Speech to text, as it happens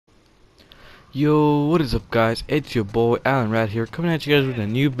Yo, what is up guys? It's your boy Alan Rat here, coming at you guys with a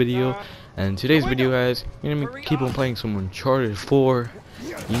new video. And today's video, guys, we're gonna keep on playing some Uncharted 4.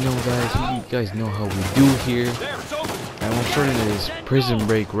 You guys know how we do here. And we're starting this prison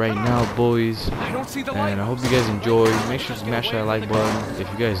break right now, boys. And I hope you guys enjoy. Make sure to smash that like button if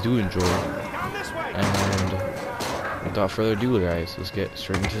you guys do enjoy. And without further ado, guys, let's get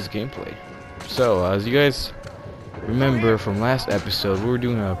straight into this gameplay. So, as you guys remember from last episode, we were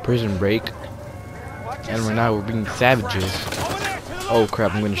doing a prison break. And right now we're being savages. Oh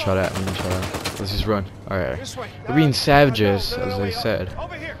crap, I'm getting shot at. Let's just run. Alright. We're being savages, as I said.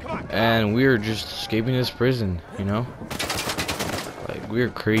 And we're just escaping this prison, you know? Like, we're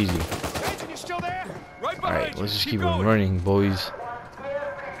crazy. Alright, let's just keep on running, boys.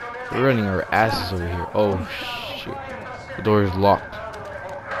 We're running our asses over here. Oh, shit. The door is locked.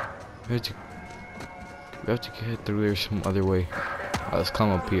 We have to get through there some other way. Alright, let's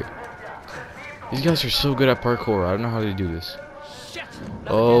climb up here. These guys are so good at parkour. I don't know how they do this.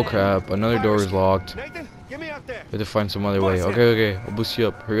 Oh crap, another door is locked. We have to find some other way. Okay, I'll boost you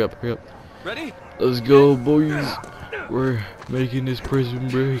up. Hurry up. Ready? Let's go, boys. We're making this prison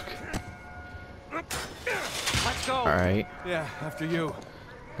break. Let's go. Alright. Yeah, after you.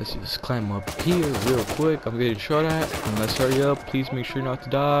 Let's just climb up here real quick. I'm getting shot at. And let's hurry up. Please make sure not to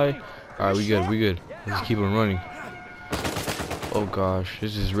die. Alright, we good. Let's keep on running. Oh gosh,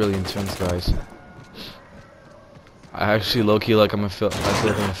 this is really intense, guys. I actually low-key like I feel like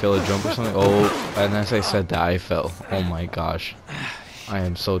I'm gonna fail a jump or something. Oh, and as I said that, I fell. Oh my gosh, I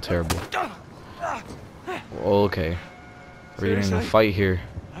am so terrible. Okay, we're getting in a fight here.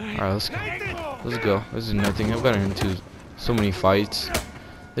 All right, let's go. This is nothing. I've gotten into so many fights.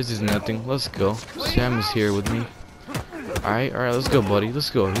 This is nothing. Let's go. Sam is here with me. All right, let's go, buddy. Let's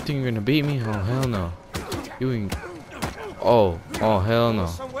go. You think you're gonna beat me? Oh hell no. You ain't. Oh hell no.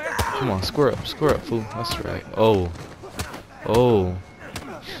 Come on, square up, fool. That's right. Oh.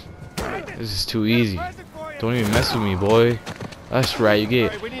 This is too easy. Don't even mess with me, boy. That's right, you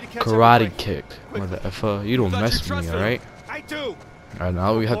get karate kicked. You don't mess with me, alright? Alright,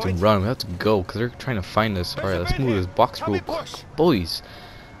 now we have to run. We have to go, because they're trying to find us. Alright, let's move this box real quick. Boys.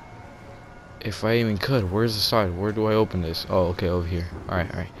 If I even could, where's the side? Where do I open this? Oh, okay, over here.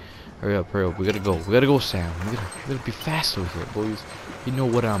 Alright. Hurry up. We gotta go, Sam. We gotta be fast over here, boys. You know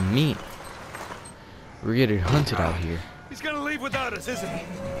what I mean. We're getting hunted out here. He's gonna leave without us, isn't he?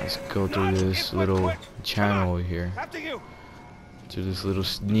 Let's go through this little channel over here. To this little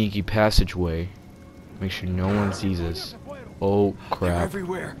sneaky passageway. Make sure no one sees us. Oh crap.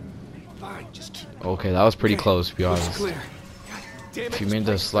 Everywhere. Okay, that was pretty close, to be honest. If you made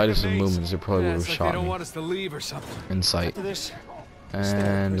the slightest of movements, they probably would have shot me. In sight.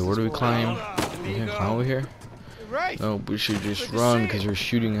 And where do we climb? We can't climb over here? No, we should just run because they're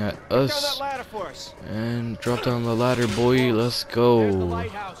shooting at us. And drop down the ladder, boy. Let's go.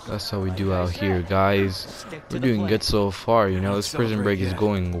 That's how we do out here, guys. We're doing good so far, you know. This prison break is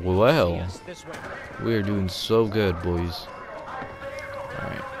going well. We are doing so good, boys.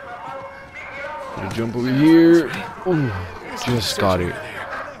 Alright. Gonna jump over here. Ooh, just got it.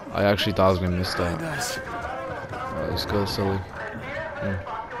 I actually thought I was gonna miss that. Alright, let's go, Sully.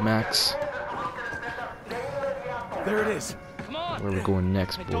 Max. There it is. Where are we going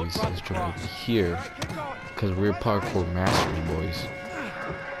next, boys? Let's jump over here. Because we're parkour masters, boys.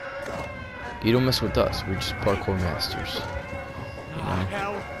 You don't mess with us. We're just parkour masters. You know?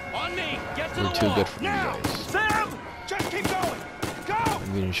 We're too good for you guys.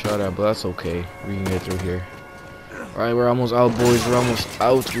 I'm getting shot at, but that's okay. We can get through here. Alright, we're almost out, boys. We're almost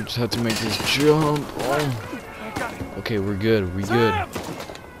out. We just have to make this jump. Oh. Okay, we're good.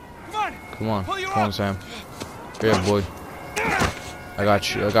 Come on, Sam. Here, boy. I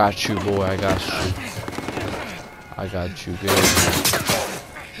got you, boy. I got you, good.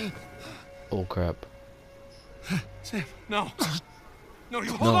 Oh crap. Sam, no,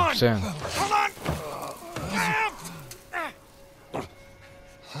 you hold on. Sam. Hold on. Sam.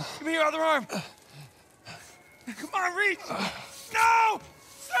 Give me your other arm. Come on, reach. No,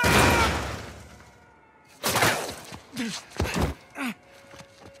 Sam.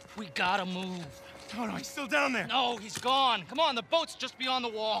 We gotta move. No, he's still down there. No, he's gone. Come on, the boat's just beyond the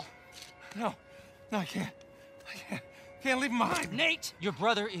wall. No, I can't. Can't leave him behind. Nate, your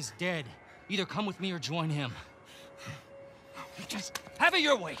brother is dead. Either come with me or join him. Just have it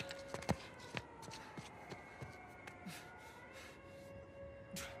your way.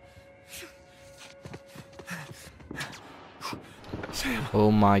 Sam.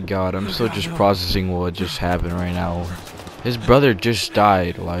 Oh my god, I'm still just processing what just happened right now. His brother just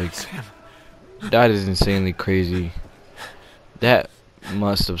died, like, that is insanely crazy. That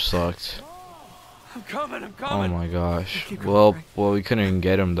must have sucked. I'm coming. I'm Oh coming. my gosh. Keep going, Ray. Well, we couldn't even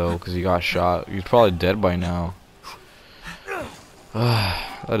get him though because he got shot. He's probably dead by now.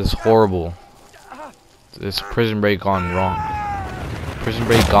 That is horrible. This prison break gone wrong. Prison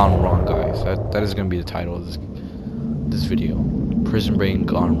break gone wrong, guys. That is gonna be the title of this video. Prison break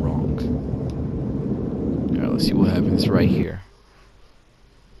gone wrong. Alright, let's see what happens right here.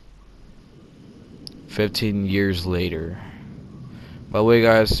 15 years later. By the way,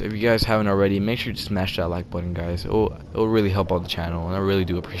 guys, if you guys haven't already, make sure to smash that like button, guys. It'll really help out the channel, and I really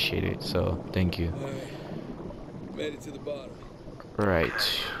do appreciate it. So thank you. Made it to the bottom. Right.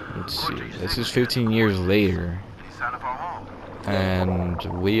 Let's see. This is 15 years later. And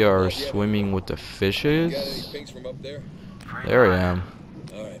we are swimming with the fishes. There I am.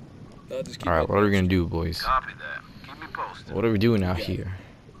 Alright, what are we gonna do, boys? What are we doing out here?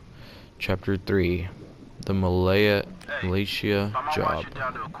 Chapter 3. The Malaysia job.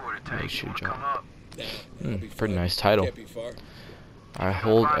 Malaysia job. Pretty nice title. I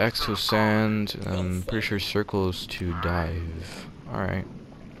hold X to sand, and I'm pretty sure circle is to dive. Alright.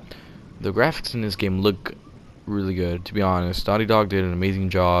 The graphics in this game look really good, to be honest. Naughty Dog did an amazing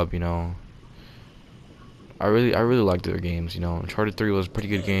job, you know. I really liked their games, you know. Uncharted 3 was a pretty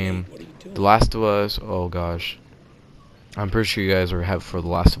good game. The Last of Us, oh gosh. I'm pretty sure you guys are hyped for The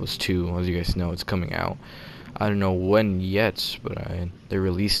Last of Us 2. As you guys know, it's coming out. I don't know when yet, but they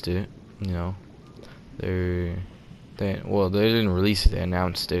released it, you know. They didn't release it, they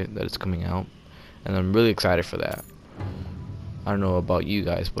announced it, that it's coming out. And I'm really excited for that. I don't know about you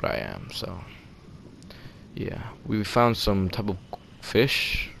guys, but I am, so. Yeah, we found some type of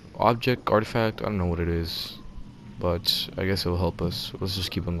fish, object, artifact, I don't know what it is. But I guess it will help us. Let's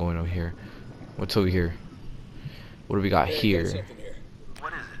just keep on going over here. What's over here? What do we got here?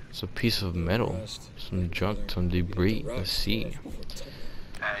 It's a piece of metal. Some junk, some debris. Let's see.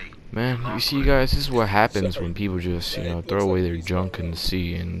 Man, you see, guys, this is what happens when people just, you know, throw away their junk in the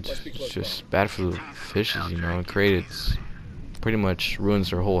sea, and it's just bad for the fishes, you know. Pretty much ruins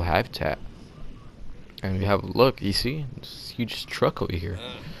their whole habitat. And we have a look, you see, this huge truck over here.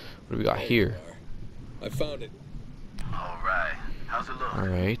 What do we got here? I found it. Alright. How's it look?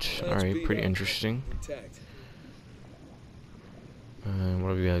 Alright, pretty interesting. And what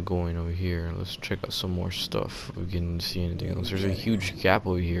have we got going over here? Let's check out some more stuff. If we can see anything else. There's a huge gap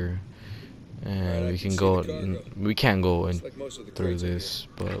over here, and we can go. We can't go in through this,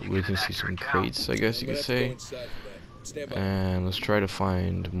 but we can see some crates, I guess you could say. And let's try to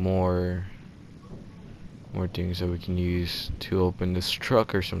find more things that we can use to open this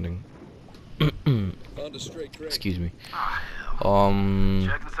truck or something. Excuse me.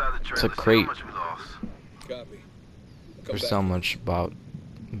 It's a crate. There's not much about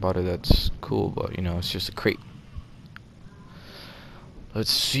it that's cool, but you know, it's just a crate. Let's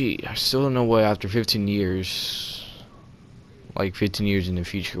see. I still don't know why after 15 years, like 15 years in the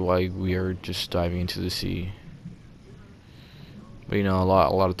future, why we are just diving into the sea. But you know, a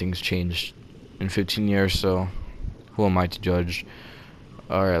lot of things changed in 15 years, so who am I to judge?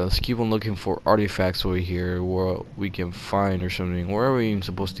 Alright, let's keep on looking for artifacts over here where we can find or something. Where are we even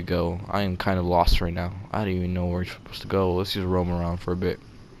supposed to go? I am kind of lost right now. I don't even know where we're supposed to go. Let's just roam around for a bit.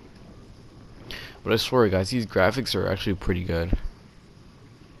 But I swear, guys, these graphics are actually pretty good.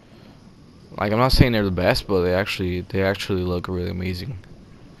 Like, I'm not saying they're the best, but they actually look really amazing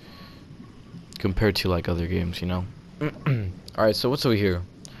compared to like other games, you know. Alright, so what's over here?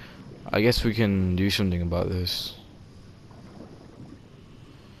 I guess we can do something about this.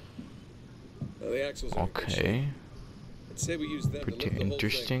 Okay. Pretty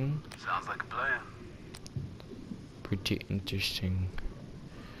interesting. Sounds like a plan. Pretty interesting.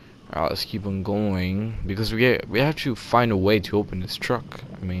 Alright, let's keep on going because we have to find a way to open this truck.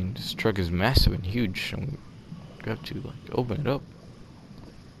 I mean, this truck is massive and huge, and we have to like open it up.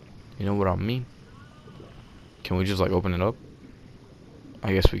 You know what I mean? Can we just like open it up?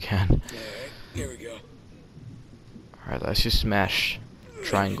 I guess we can. Alright, here we go. Alright, let's just smash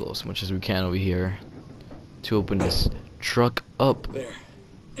triangle as much as we can over here to open this truck up.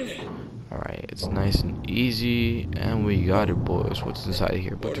 Alright, it's nice and easy, and we got it, boys. What's inside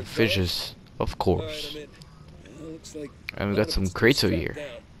here? Bunch of fishes, of course. And we got some crates over here.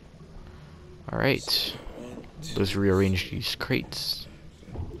 Alright, let's rearrange these crates.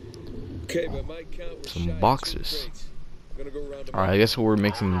 Some boxes. Alright, I guess we're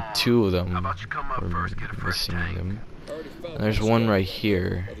mixing two of them. We're missing them. And there's one right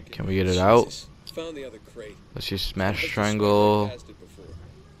here. Can we get it out? Let's just smash triangle.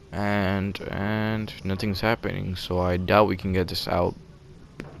 And nothing's happening, so I doubt we can get this out.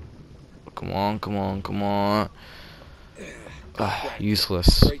 Come on, come on, come on.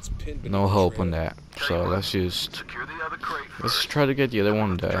 Useless. No hope on that. So let's just try to get the other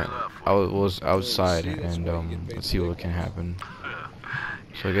one that was outside, and let's see what can happen.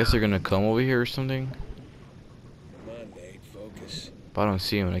 So I guess they're gonna come over here or something. But I don't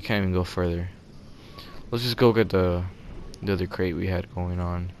see him. I can't even go further. Let's just go get the other crate we had going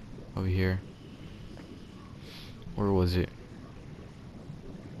on over here. Where was it?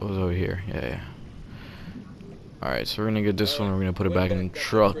 It was over here. Yeah. Alright, so we're gonna get this one. We're gonna put it back in the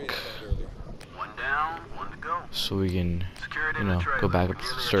truck, One down, one to go. so we can, you know, go back up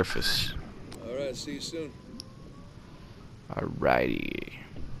to the surface. Alright, see you soon. Alrighty.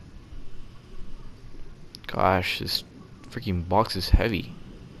 Gosh, this freaking box is heavy.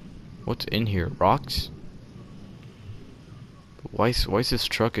 What's in here? Rocks? Why is this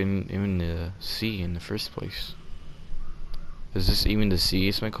truck in the sea in the first place? Is this even the sea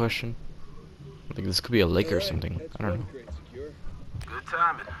is my question? Like, this could be a lake or something. I don't know. Good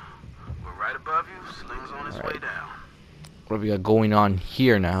timing. We're right above you. Sling's on its way down. What do we got going on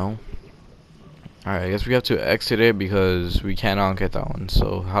here now? Alright, I guess we have to exit it because we cannot get that one.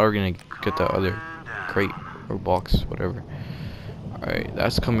 So how are we gonna get the other crate or box, whatever? Alright,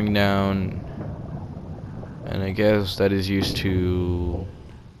 that's coming down, and I guess that is used to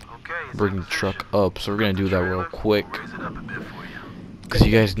bring the truck up. So we're gonna do that real quick, because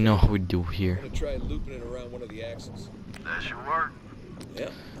you guys know how we do here. I'm gonna try looping it around one of the axles. That should work. Yeah.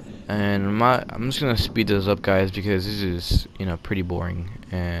 And I'm just gonna speed this up, guys, because this is, you know, pretty boring,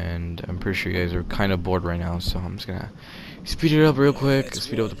 and I'm pretty sure you guys are kind of bored right now. So I'm just gonna speed it up real quick,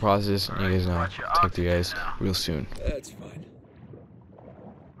 speed up the process, and you guys know. Talk to you guys real soon. That's fine.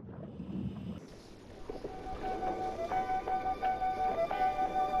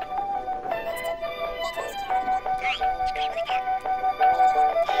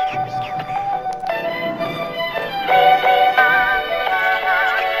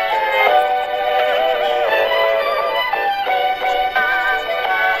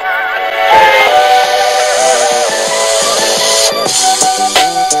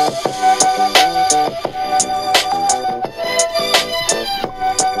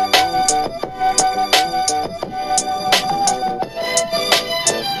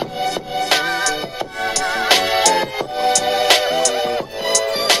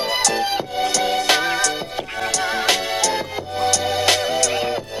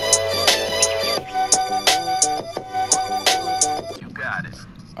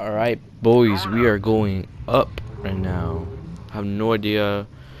 Alright, boys, we are going up right now. I have no idea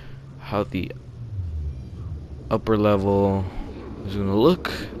how the upper level is gonna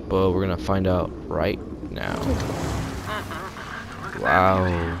look, but we're gonna find out right now. Wow.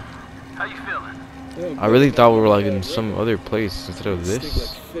 How you feeling? I really thought we were like in some other place instead of Stink this.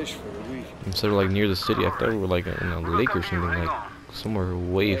 like fish for a week. Instead of like near the city, I thought we were like in a lake or something, like somewhere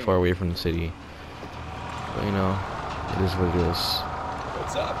way far away from the city. But you know, it is what it is.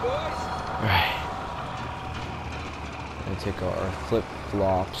 What's up, boys? Alright. Gonna take our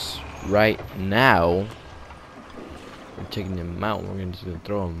flip-flops right now. We're taking them out. We're gonna just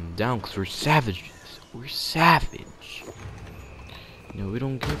throw them down because we're savages. We're savage. You know, we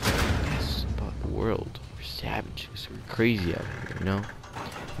don't give a mess about the world. We're savages. We're crazy out here, you know?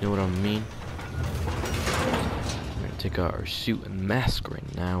 You know what I mean? We're gonna take out our suit and mask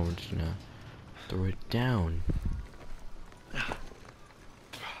right now. We're just gonna throw it down.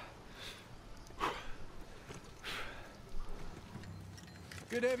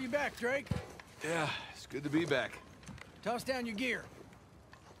 Good to have you back, Drake. Yeah, it's good to be back. Toss down your gear.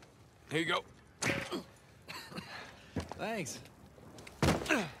 Here you go. Thanks.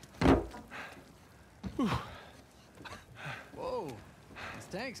 Whoa, this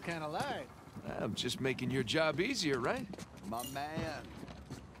tank's kind of light. I'm just making your job easier, right? My man.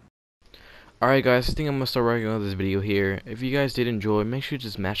 Alright guys, I think I'm gonna start wrapping up this video here. If you guys did enjoy, make sure to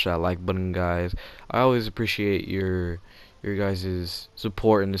just smash that like button, guys. I always appreciate your guys'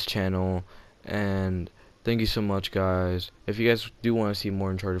 support in this channel, and thank you so much, guys. If you guys do want to see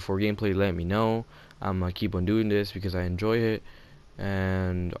more Uncharted 4 gameplay, let me know. I'm gonna keep on doing this because I enjoy it,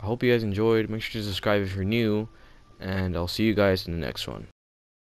 and I hope you guys enjoyed. Make sure to subscribe if you're new, and I'll see you guys in the next one.